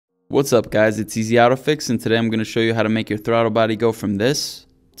What's up guys, it's EasyAutoFix and today I'm going to show you how to make your throttle body go from this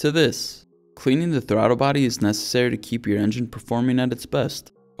to this. Cleaning the throttle body is necessary to keep your engine performing at its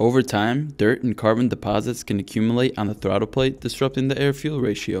best. Over time, dirt and carbon deposits can accumulate on the throttle plate, disrupting the air-fuel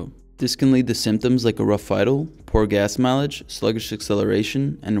ratio. This can lead to symptoms like a rough idle, poor gas mileage, sluggish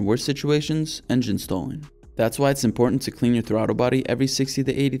acceleration, and in worse situations, engine stalling. That's why it's important to clean your throttle body every 60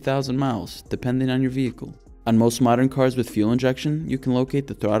 to 80,000 miles, depending on your vehicle. On most modern cars with fuel injection, you can locate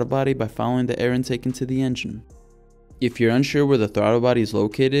the throttle body by following the air intake into the engine. If you're unsure where the throttle body is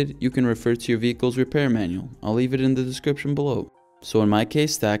located, you can refer to your vehicle's repair manual. I'll leave it in the description below. So in my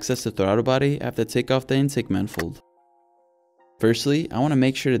case, to access the throttle body, I have to take off the intake manifold. Firstly, I want to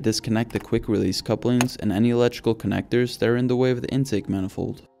make sure to disconnect the quick release couplings and any electrical connectors that are in the way of the intake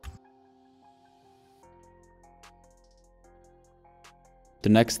manifold. The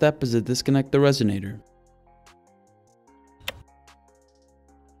next step is to disconnect the resonator.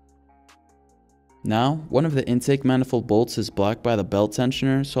 Now, one of the intake manifold bolts is blocked by the belt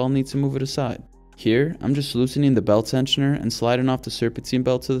tensioner, so I'll need to move it aside. Here, I'm just loosening the belt tensioner and sliding off the serpentine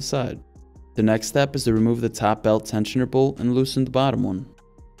belt to the side. The next step is to remove the top belt tensioner bolt and loosen the bottom one.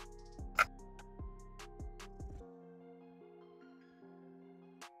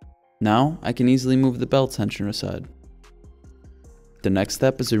 Now, I can easily move the belt tensioner aside. The next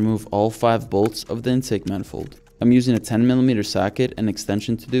step is to remove all 5 bolts of the intake manifold. I'm using a 10mm socket and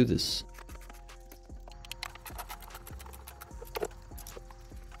extension to do this.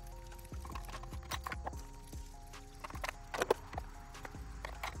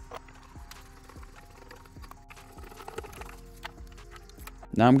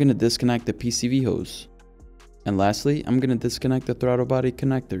 Now I'm going to disconnect the PCV hose. And lastly, I'm going to disconnect the throttle body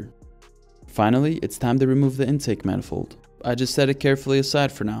connector. Finally, it's time to remove the intake manifold. I just set it carefully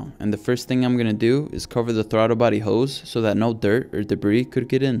aside for now, and the first thing I'm going to do is cover the throttle body hose so that no dirt or debris could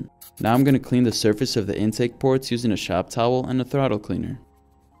get in. Now I'm going to clean the surface of the intake ports using a shop towel and a throttle cleaner.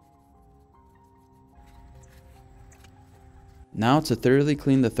 Now to thoroughly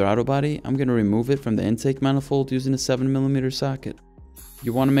clean the throttle body, I'm going to remove it from the intake manifold using a 7mm socket.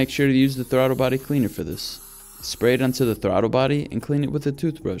 You want to make sure to use the throttle body cleaner for this. Spray it onto the throttle body and clean it with a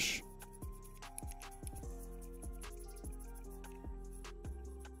toothbrush.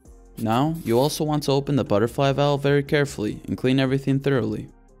 Now, you also want to open the butterfly valve very carefully and clean everything thoroughly.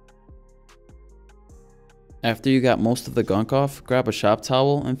 After you got most of the gunk off, grab a shop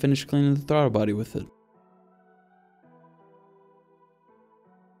towel and finish cleaning the throttle body with it.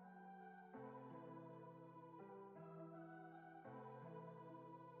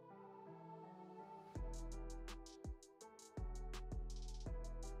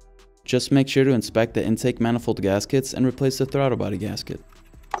 Just make sure to inspect the intake manifold gaskets and replace the throttle body gasket.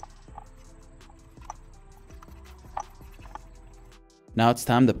 Now it's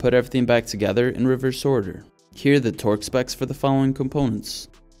time to put everything back together in reverse order. Here are the torque specs for the following components.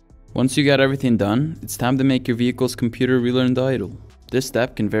 Once you got everything done, it's time to make your vehicle's computer relearn the idle. This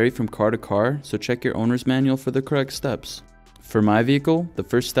step can vary from car to car, so check your owner's manual for the correct steps. For my vehicle, the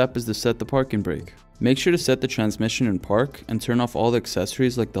first step is to set the parking brake. Make sure to set the transmission in park and turn off all the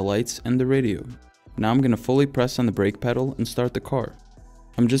accessories like the lights and the radio. Now I'm going to fully press on the brake pedal and start the car.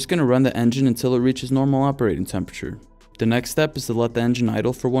 I'm just going to run the engine until it reaches normal operating temperature. The next step is to let the engine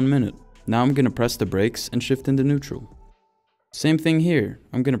idle for 1 minute. Now I'm going to press the brakes and shift into neutral. Same thing here,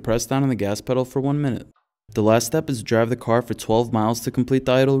 I'm going to press down on the gas pedal for 1 minute. The last step is to drive the car for 12 miles to complete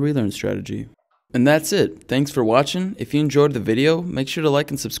the idle relearn strategy. And that's it. Thanks for watching. If you enjoyed the video, make sure to like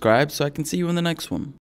and subscribe so I can see you in the next one.